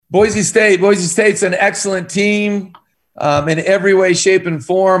Boise State's an excellent team in every way, shape, and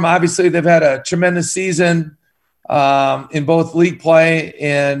form. Obviously, they've had a tremendous season in both league play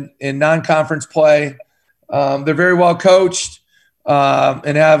and in non-conference play. They're very well coached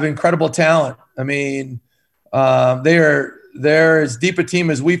and have incredible talent. I mean, they're as deep a team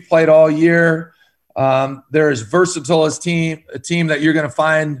as we've played all year. They're as versatile as a team that you're going to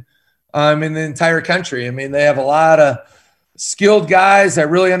find in the entire country. I mean, they have a lot of skilled guys that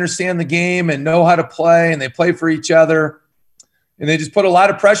really understand the game and know how to play, and they play for each other. And they just put a lot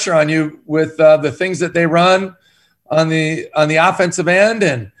of pressure on you with the things that they run on the offensive end.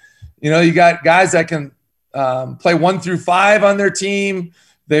 And, you got guys that can play 1 through 5 on their team.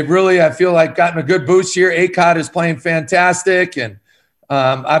 They've really, I feel like, gotten a good boost here. Acott is playing fantastic. And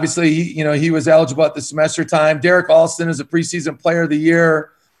obviously, he was eligible at the semester time. Derek Alston is a preseason player of the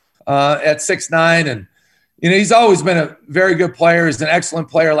year at 6'9". And, he's always been a very good player. He's an excellent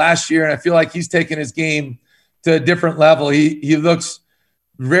player last year, and I feel like he's taken his game to a different level. He looks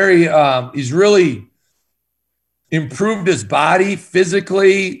very he's really improved his body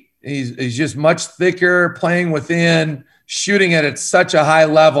physically. He's just much thicker, playing within, shooting at such a high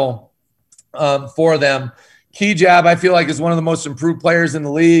level for them. Kejab, I feel like, is one of the most improved players in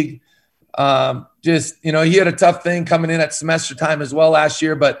the league. He had a tough thing coming in at semester time as well last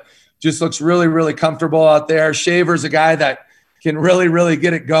year, but just looks really, really comfortable out there. Shaver's a guy that can really, really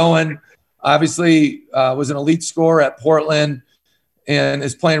get it going. Obviously, was an elite scorer at Portland and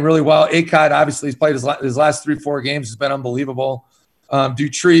is playing really well. Acott, obviously, he's played his last 3-4 games. Has been unbelievable.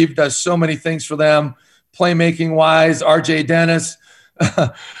 Dutrieve does so many things for them, playmaking-wise. RJ Dennis,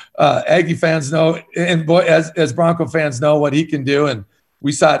 Aggie fans know, and as Bronco fans know, what he can do. And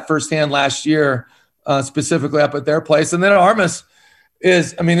we saw it firsthand last year, specifically up at their place. And then Armas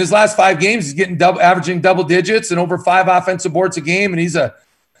his last 5 games, he's getting averaging double digits and over 5 offensive boards a game, and he's a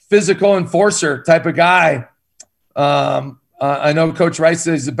physical enforcer type of guy. I know Coach Rice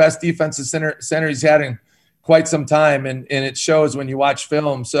says he's the best defensive center he's had in quite some time, and it shows when you watch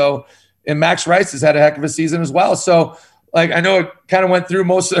film. So, and Max Rice has had a heck of a season as well. So, I know it kind of went through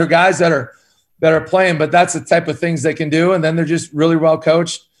most of their guys that are playing, but that's the type of things they can do. And then they're just really well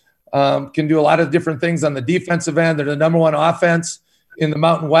coached, can do a lot of different things on the defensive end. They're the number 1 offense in the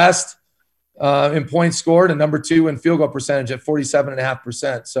Mountain West in points scored, and number 2 in field goal percentage at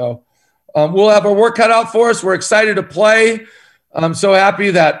 47.5%. So we'll have our work cut out for us. We're excited to play. I'm so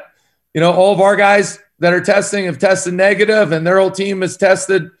happy that, all of our guys that are testing have tested negative, and their whole team has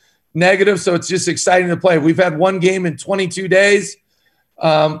tested negative. So it's just exciting to play. We've had 1 game in 22 days.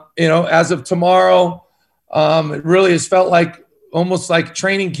 As of tomorrow, it really has felt like almost like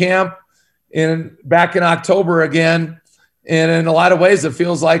training camp back in October again. And in a lot of ways, it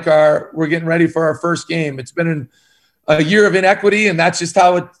feels like we're getting ready for our first game. It's been a year of inequity, and that's just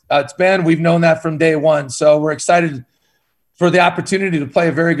how it's been. We've known that from day one. So we're excited for the opportunity to play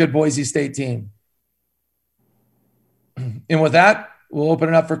a very good Boise State team. And with that, we'll open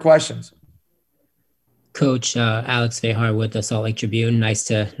it up for questions. Coach Alex Vehar with the Salt Lake Tribune. Nice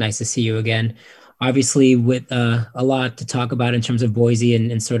to see you again. Obviously, with a lot to talk about in terms of Boise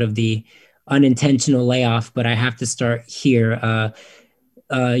and sort of the unintentional layoff, but I have to start here.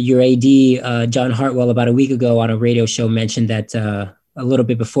 Your AD, John Hartwell, about a week ago on a radio show mentioned that a little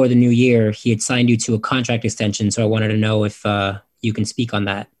bit before the new year, he had signed you to a contract extension. So I wanted to know if you can speak on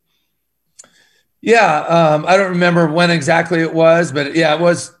that. Yeah, I don't remember when exactly it was, but yeah, it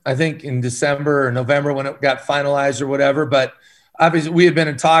was, I think, in December or November when it got finalized or whatever. But obviously, we had been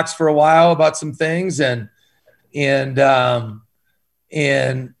in talks for a while about some things, and I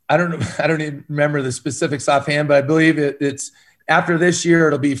don't even remember the specifics offhand, but I believe it's after this year,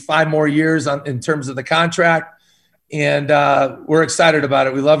 it'll be 5 more years in terms of the contract. And we're excited about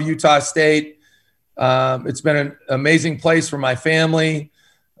it. We love Utah State. It's been an amazing place for my family.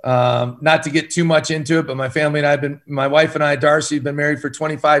 Not to get too much into it, but my family and my wife and I, Darcy, have been married for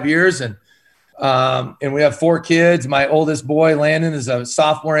 25 years, and we have 4 kids. My oldest boy, Landon, is a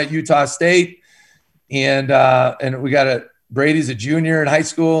sophomore at Utah State, and we got Brady's a junior in high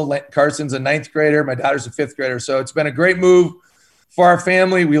school. Carson's a 9th grader. My daughter's a 5th grader. So it's been a great move for our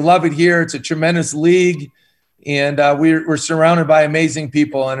family. We love it here. It's a tremendous league, and we're surrounded by amazing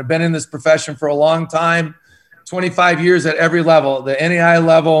people, and have been in this profession for a long time. 25 years at every level, the NAI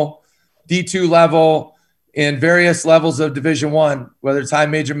level, D2 level, and various levels of Division I, whether it's high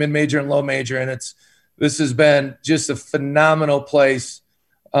major, mid major, and low major. And this has been just a phenomenal place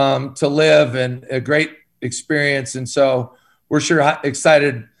to live, and a great experience. And so we're sure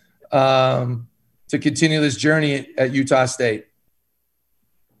excited to continue this journey at Utah State.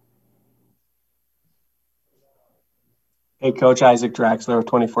 Hey, Coach Isaac Draxler of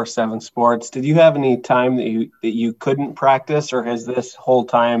 24/7 Sports. Did you have any time that you couldn't practice, or has this whole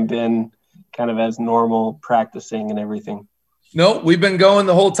time been kind of as normal practicing and everything? No, we've been going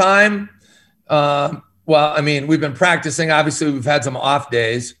the whole time. We've been practicing. Obviously, we've had some off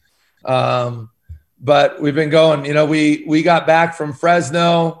days, but we've been going. We got back from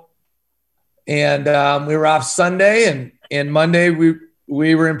Fresno, and we were off Sunday, and Monday we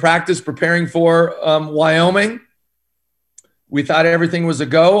were in practice preparing for Wyoming. We thought everything was a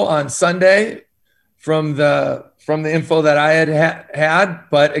go on Sunday from the info that I had,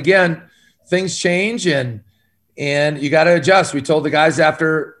 but again, things change and you got to adjust. We told the guys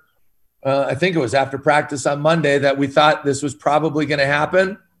after, I think it was after practice on Monday, that we thought this was probably going to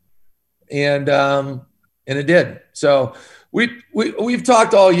happen, and it did. So we've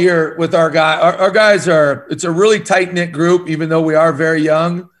talked all year with our guy. Our guys it's a really tight knit group, even though we are very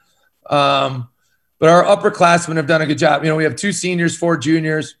young. But our upperclassmen have done a good job. We have 2 seniors, 4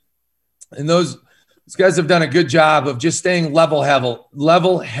 juniors, and those guys have done a good job of just staying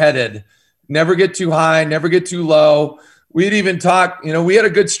level-headed. Never get too high, never get too low. We'd even talk, we had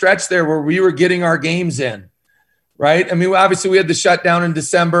a good stretch there where we were getting our games in, right? I mean, obviously we had the shutdown in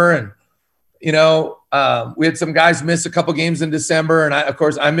December, and, we had some guys miss a couple games in December. And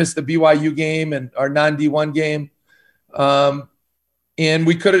I missed the BYU game and our non-D1 game. And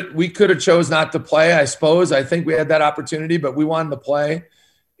we could have chose not to play, I suppose. I think we had that opportunity, but we wanted to play.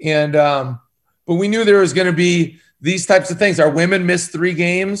 And but we knew there was going to be these types of things. Our women missed 3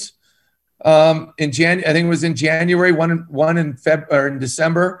 games in January. I think it was in January, one in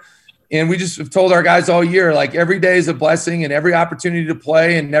December. And we just have told our guys all year, like, every day is a blessing and every opportunity to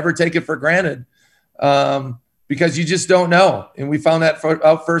play, and never take it for granted, because you just don't know. And we found that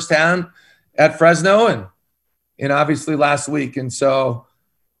out firsthand at Fresno and obviously last week. And so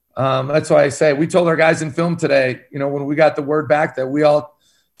that's why I say, we told our guys in film today, when we got the word back that we all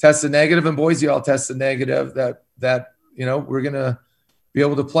tested negative and Boise all tested negative, that we're going to be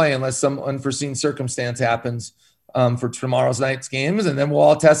able to play unless some unforeseen circumstance happens for tomorrow's night's games. And then we'll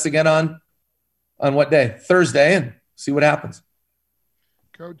all test again on what day? Thursday, and see what happens.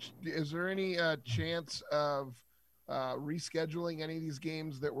 Coach, is there any chance of rescheduling any of these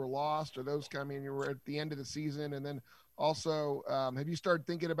games that were lost, or those coming? You were at the end of the season, and then also have you started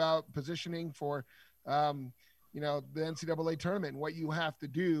thinking about positioning for the NCAA tournament and what you have to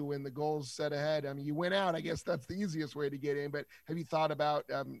do when the goal's set ahead? I mean, you went out, I guess that's the easiest way to get in, but have you thought about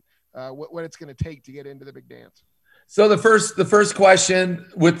what it's going to take to get into the big dance? So the first question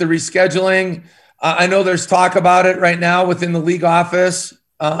with the rescheduling, I know there's talk about it right now within the league office.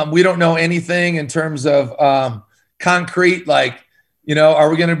 We don't know anything in terms of concrete, like, are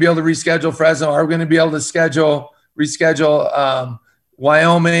we going to be able to reschedule Fresno? Are we going to be able to reschedule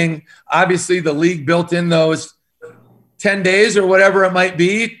Wyoming? Obviously, the league built in those 10 days or whatever it might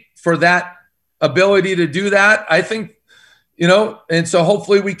be for that ability to do that. I think, and so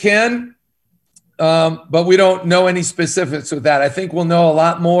hopefully we can, but we don't know any specifics with that. I think we'll know a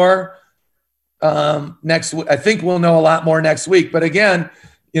lot more next week. I think we'll know a lot more next week. But again,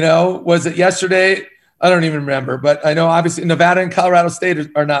 was it yesterday? I don't even remember, but I know obviously Nevada and Colorado State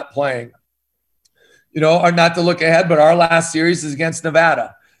are not playing, are not to look ahead, but our last series is against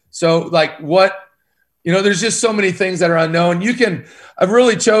Nevada. So there's just so many things that are unknown. I've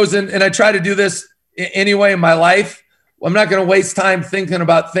really chosen, and I try to do this anyway in my life. I'm not going to waste time thinking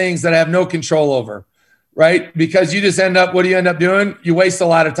about things that I have no control over, right? Because you just what do you end up doing? You waste a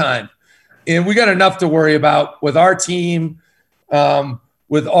lot of time. And we got enough to worry about with our team,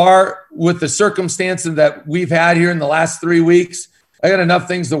 with the circumstances that we've had here in the last 3 weeks. I got enough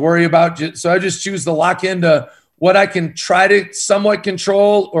things to worry about. So I just choose to lock into what I can try to somewhat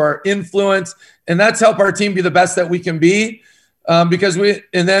control or influence. And that's help our team be the best that we can be. Because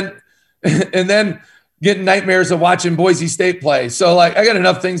and then getting nightmares of watching Boise State play. So I got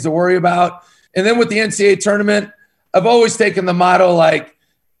enough things to worry about. And then with the NCAA tournament, I've always taken the motto,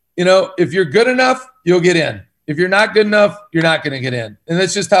 if you're good enough, you'll get in. If you're not good enough, you're not going to get in. And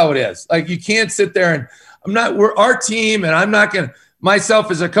that's just how it is. You can't sit there and we're our team, and I'm not going to,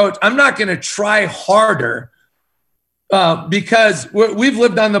 myself as a coach, I'm not going to try harder because we've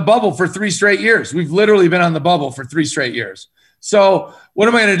lived on the bubble for 3 straight years. We've literally been on the bubble for 3 straight years. So what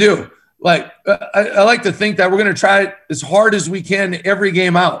am I going to do? I like to think that we're going to try as hard as we can every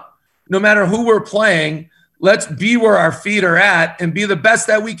game out. No matter who we're playing, let's be where our feet are at and be the best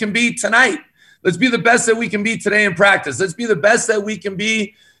that we can be tonight. Let's be the best that we can be today in practice. Let's be the best that we can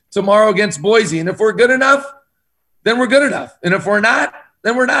be tomorrow against Boise. And if we're good enough, then we're good enough. And if we're not,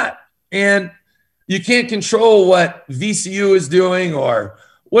 then we're not. And you can't control what VCU is doing or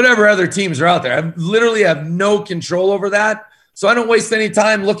whatever other teams are out there. I literally have no control over that. So I don't waste any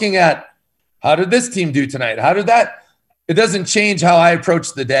time looking at how did this team do tonight? How did that? It doesn't change how I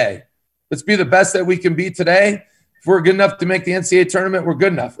approach the day. Let's be the best that we can be today. If we're good enough to make the NCAA tournament, we're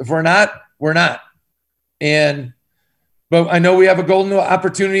good enough. If we're not, we're not. But I know we have a golden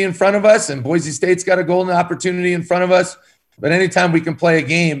opportunity in front of us, and Boise State's got a golden opportunity in front of us. But anytime we can play a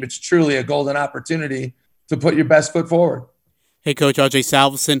game, it's truly a golden opportunity to put your best foot forward. Hey, Coach R.J.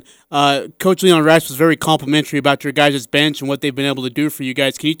 Salveson. Coach Leon Rice was very complimentary about your guys' bench and what they've been able to do for you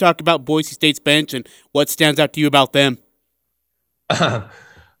guys. Can you talk about Boise State's bench and what stands out to you about them?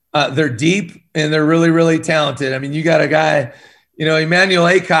 They're deep and they're really, really talented. I mean, you got a guy, Emmanuel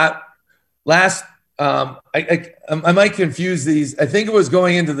Acott last I might confuse these. I think it was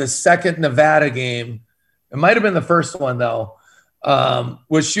going into the second Nevada game. It might have been the first one, though,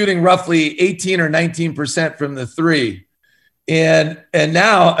 was shooting roughly 18 or 19% from the three. And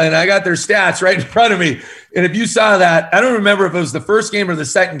now I got their stats right in front of me. And if you saw that, I don't remember if it was the first game or the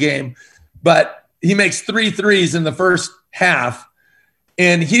second game, but he makes 3 threes in the first half.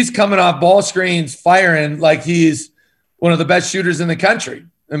 And he's coming off ball screens, firing like he's one of the best shooters in the country.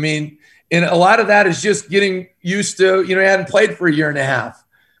 I mean, and a lot of that is just getting used to, he hadn't played for a year and a half.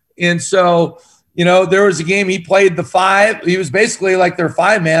 And so, there was a game he played the 5. He was basically like their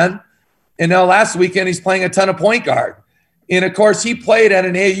 5-man. And now last weekend he's playing a ton of point guard. And of course, he played at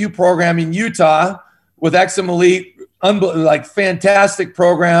an AAU program in Utah with Exum Elite, fantastic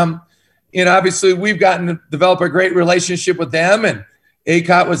program. And obviously, we've gotten to develop a great relationship with them. And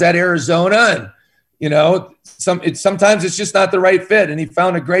Acott was at Arizona, and sometimes it's just not the right fit. And he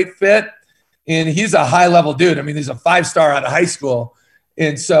found a great fit. And he's a high-level dude. I mean, he's a 5-star out of high school.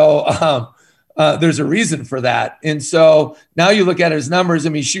 And so there's a reason for that. And so now you look at his numbers. I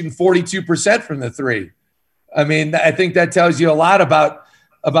mean, he's shooting 42% from the 3. I mean, I think that tells you a lot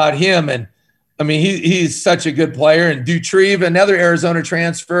about him. And, I mean, he's such a good player. And Dutrieve, another Arizona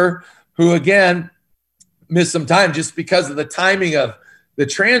transfer, who, again, missed some time just because of the timing of the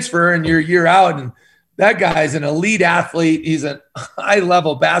transfer and your year out. And that guy's an elite athlete. He's a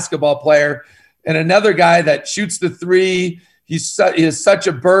high-level basketball player. And another guy that shoots the 3. He has such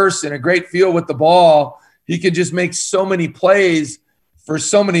a burst and a great feel with the ball. He can just make so many plays for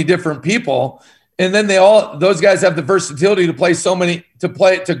so many different people. And then those guys have the versatility to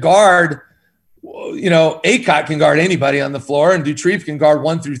to guard. Acott can guard anybody on the floor, and Dutrieve can guard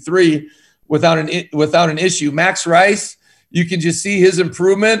 1 through 3 without an issue. Max Rice, you can just see his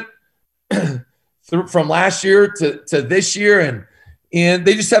improvement from last year to this year, and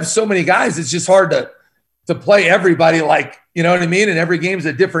they just have so many guys. It's just hard to play everybody, you know what I mean? And every game's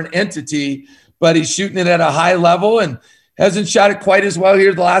a different entity, but he's shooting it at a high level and hasn't shot it quite as well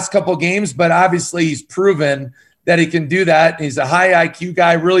here the last couple of games, but obviously he's proven that he can do that. He's a high IQ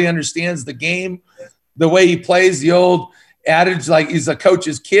guy, really understands the game, the way he plays, the old adage, like he's a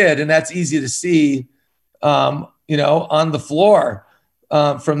coach's kid, and that's easy to see, on the floor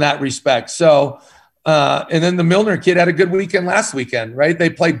from that respect. So, and then the Milner kid had a good weekend last weekend, right? They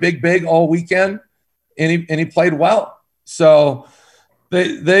played big all weekend, and he played well. So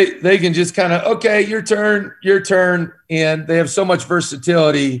they can just kind of, okay, your turn. And they have so much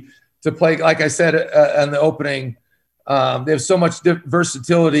versatility to play. Like I said in the opening, they have so much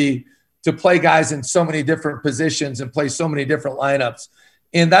versatility to play guys in so many different positions and play so many different lineups.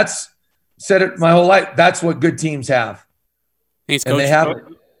 And that's said it my whole life. That's what good teams have. Thanks, and Coach. they have it.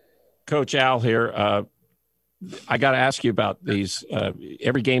 Coach Al here. I got to ask you about these.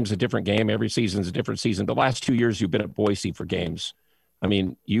 Every game's a different game. Every season's a different season. The last 2 years you've been at Boise for games. I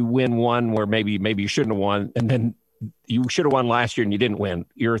mean, you win one where maybe you shouldn't have won, and then you should have won last year and you didn't win.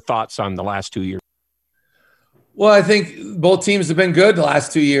 Your thoughts on the last 2 years? Well, I think both teams have been good the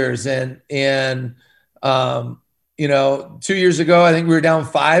last 2 years, and 2 years ago I think we were down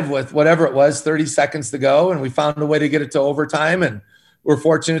 5 with whatever it was, 30 seconds to go, and we found a way to get it to overtime, and we're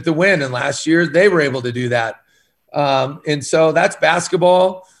fortunate to win. And last year they were able to do that. And so that's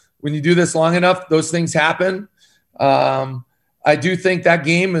basketball. When you do this long enough, those things happen. I do think that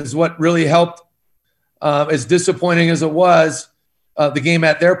game is what really helped, as disappointing as it was, the game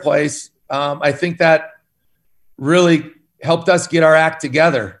at their place. I think that really helped us get our act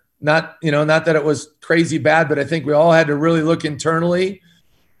together. Not that it was crazy bad, but I think we all had to really look internally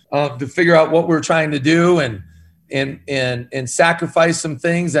to figure out what we're trying to do and sacrifice some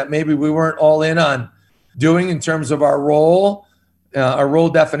things that maybe we weren't all in on doing in terms of our role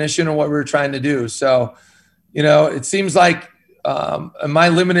definition and what we were trying to do. So, it seems like in my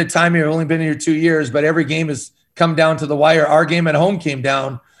limited time here, I've only been here 2 years, but every game has come down to the wire. Our game at home came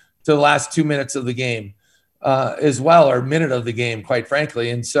down to the last 2 minutes of the game. as well, or minute of the game, quite frankly.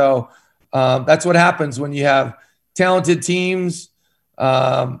 And so that's what happens when you have talented teams.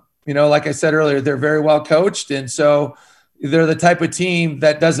 Like I said earlier, they're very well coached. And so they're the type of team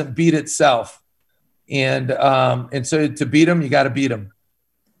that doesn't beat itself. And so to beat them, you got to beat them.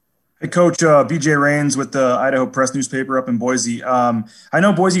 Hey, Coach, BJ Rains with the Idaho Press newspaper up in Boise. I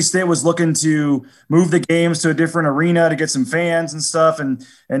know Boise State was looking to move the games to a different arena to get some fans and stuff, and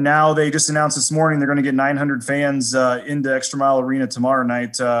now they just announced this morning they're going to get 900 fans into Extra Mile Arena tomorrow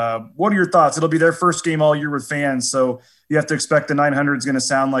night. What are your thoughts? It'll be their first game all year with fans, so you have to expect the 900 is going to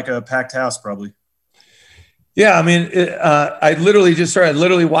sound like a packed house probably. Yeah, I mean, I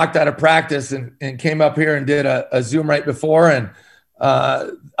literally walked out of practice and came up here and did a Zoom right before, and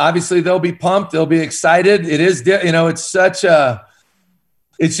obviously they'll be pumped. They'll be excited. It is, it's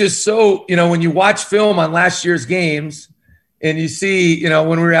just so, when you watch film on last year's games and you see, when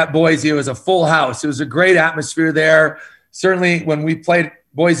we were at Boise, it was a full house. It was a great atmosphere there. Certainly when we played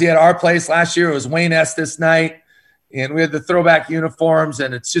Boise at our place last year, it was Wayne Estes night and we had the throwback uniforms,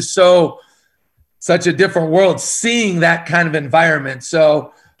 and it's just such a different world seeing that kind of environment.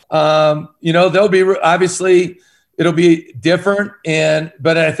 So, they'll be obviously, it'll be different,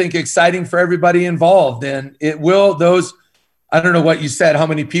 but I think exciting for everybody involved. And it will, I don't know what you said, how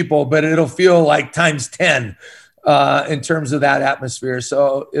many people, but it'll feel like times 10 in terms of that atmosphere.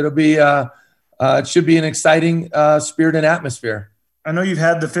 So it'll be, it should be an exciting spirit and atmosphere. I know you've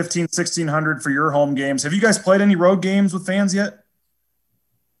had the 1,600 for your home games. Have you guys played any road games with fans yet?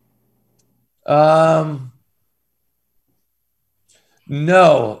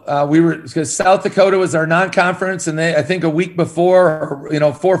 No, because South Dakota was our non-conference, and I think a week before,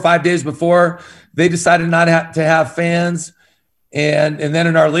 4 or 5 days before, they decided not to have fans, and then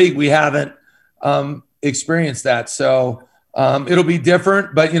in our league we haven't experienced that. So it'll be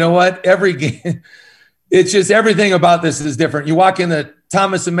different, but you know what? Every game, it's just everything about this is different. You walk in the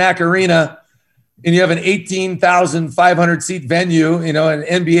Thomas and Mack Arena, and you have an 18,500 seat venue, an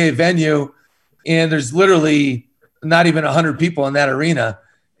NBA venue, and there's literally not even 100 people in that arena.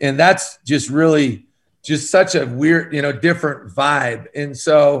 And that's just really just such a weird, different vibe. And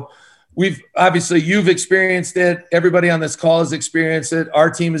so you've experienced it. Everybody on this call has experienced it.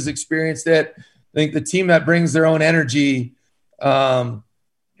 Our team has experienced it. I think the team that brings their own energy,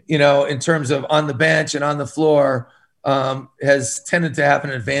 in terms of on the bench and on the floor, has tended to have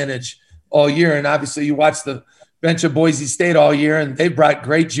an advantage all year. And obviously you watch the bench of Boise State all year, and they brought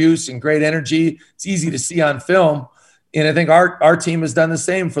great juice and great energy. It's easy to see on film. And I think our team has done the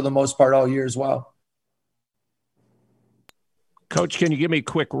same for the most part all year as well. Coach, can you give me a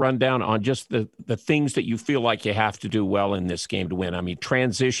quick rundown on just the things that you feel like you have to do well in this game to win? I mean,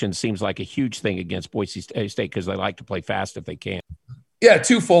 transition seems like a huge thing against Boise State because they like to play fast if they can. Yeah,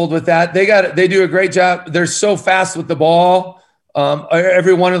 twofold with that. They do a great job. They're so fast with the ball.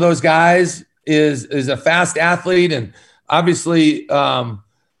 Every one of those guys is a fast athlete, and obviously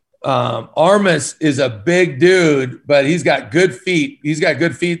Armas is a big dude, but he's got good feet. He's got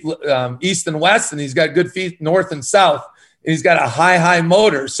good feet east and west, and he's got good feet north and south. And he's got a high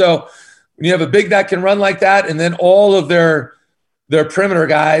motor. So when you have a big that can run like that, and then all of their perimeter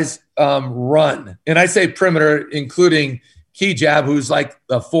guys run, and I say perimeter including Kejab, who's like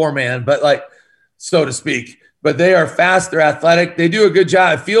a 4-man, but like so to speak. But they are fast. They're athletic. They do a good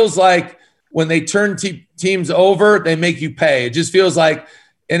job. It feels like when they turn teams over, they make you pay. It just feels like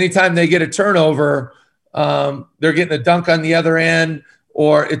anytime they get a turnover, they're getting a dunk on the other end,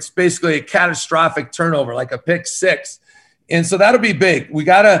 or it's basically a catastrophic turnover, like a pick six. And so that'll be big. We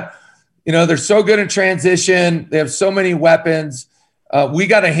got to, they're so good in transition. They have so many weapons. We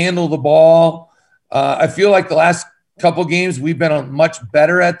got to handle the ball. I feel like the last couple games we've been much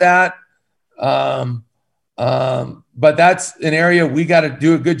better at that. But that's an area we got to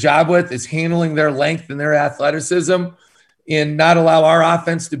do a good job with, is handling their length and their athleticism and not allow our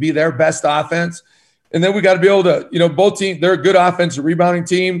offense to be their best offense. And then we got to be able to, both teams, they're a good offensive rebounding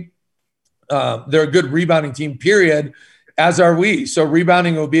team. They're a good rebounding team, period, as are we. So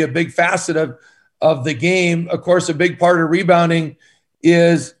rebounding will be a big facet of the game. Of course, a big part of rebounding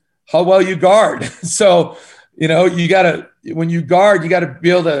is how well you guard. So, when you guard, you got to be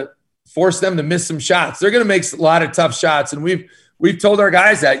able to force them to miss some shots. They're going to make a lot of tough shots. And we've told our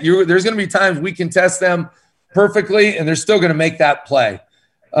guys that there's going to be times we can test them perfectly and they're still going to make that play.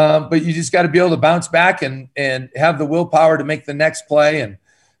 But you just got to be able to bounce back and have the willpower to make the next play. And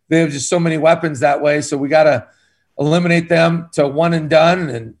they have just so many weapons that way. So we got to eliminate them to one and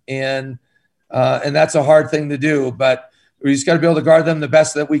done. And that's a hard thing to do, but we just got to be able to guard them the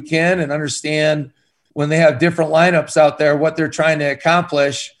best that we can and understand when they have different lineups out there, what they're trying to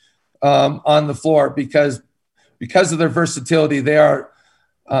accomplish on the floor, because because of their versatility,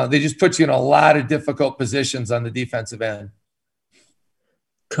 they just put you in a lot of difficult positions on the defensive end.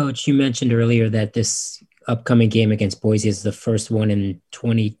 Coach, you mentioned earlier that this upcoming game against Boise is the first one in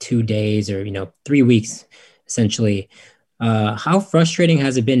 22 days or, 3 weeks, essentially. How frustrating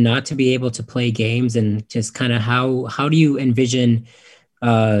has it been not to be able to play games, and just kind of how do you envision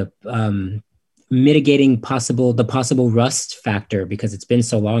mitigating the possible rust factor, because it's been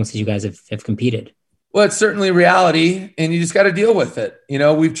so long since you guys have competed? Well, it's certainly reality, and you just got to deal with it.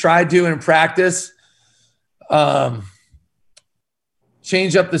 We've tried to in practice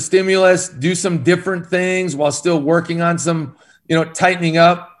change up the stimulus, do some different things while still working on some, tightening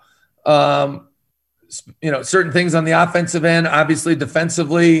up, certain things on the offensive end, obviously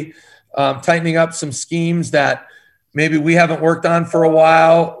defensively, tightening up some schemes that maybe we haven't worked on for a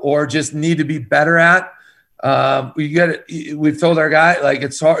while or just need to be better at. We've told our guy, like,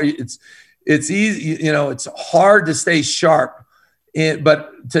 it's hard. It's easy. It's hard to stay sharp,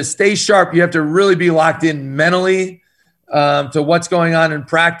 but to stay sharp, you have to really be locked in mentally to what's going on in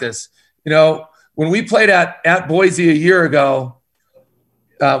practice. When we played at Boise a year ago,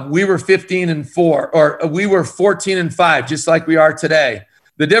 we were 15-4, or we were 14-5, just like we are today.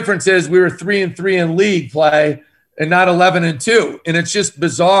 The difference is we were 3-3 in league play and not 11-2. And it's just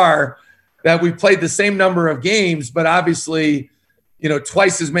bizarre that we played the same number of games, but obviously,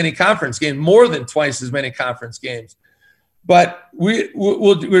 twice as many conference games, more than twice as many conference games. But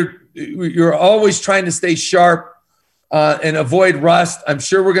you're always trying to stay sharp and avoid rust. I'm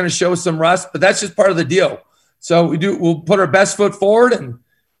sure we're going to show some rust, but that's just part of the deal. So we'll put our best foot forward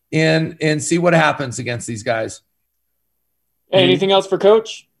and see what happens against these guys. Anything else for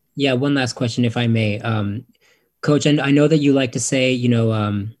Coach? Yeah, one last question, if I may. Coach, and I know that you like to say,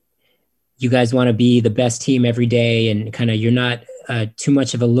 you guys want to be the best team every day, and kind of you're not too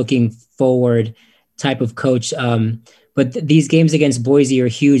much of a looking forward type of coach. But these games against Boise are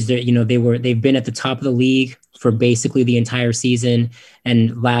huge. They've been at the top of the league for basically the entire season.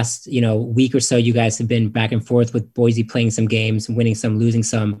 And last, week or so, you guys have been back and forth with Boise, playing some games, winning some, losing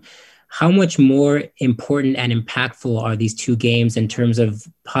some. How much more important and impactful are these two games in terms of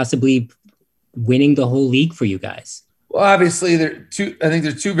possibly winning the whole league for you guys? Well, obviously I think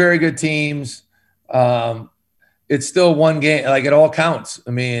they're two very good teams. It's still one game. Like, it all counts.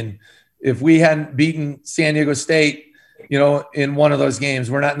 I mean, if we hadn't beaten San Diego State, in one of those games,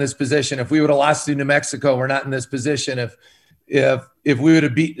 we're not in this position. If we would have lost to New Mexico, we're not in this position. If we would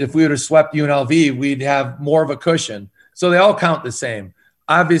have swept UNLV, we'd have more of a cushion. So they all count the same,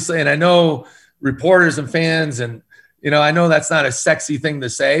 obviously. And I know reporters and fans, and I know that's not a sexy thing to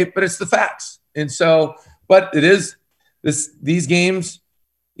say, but it's the facts. And so, but it is these games,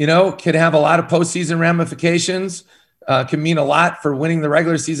 can have a lot of postseason ramifications, can mean a lot for winning the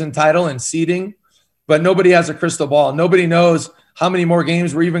regular season title and seeding. But nobody has a crystal ball. Nobody knows how many more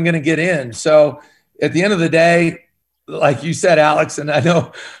games we're even going to get in. So at the end of the day, like you said, Alex, and I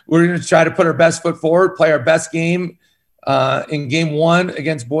know we're going to try to put our best foot forward, play our best game in game one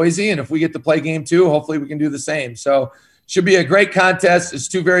against Boise. And if we get to play game two, hopefully we can do the same. So should be a great contest. It's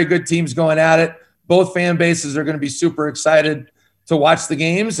two very good teams going at it. Both fan bases are going to be super excited to watch the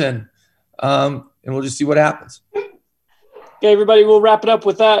games, and we'll just see what happens. Okay, everybody, we'll wrap it up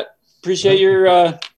with that. Appreciate your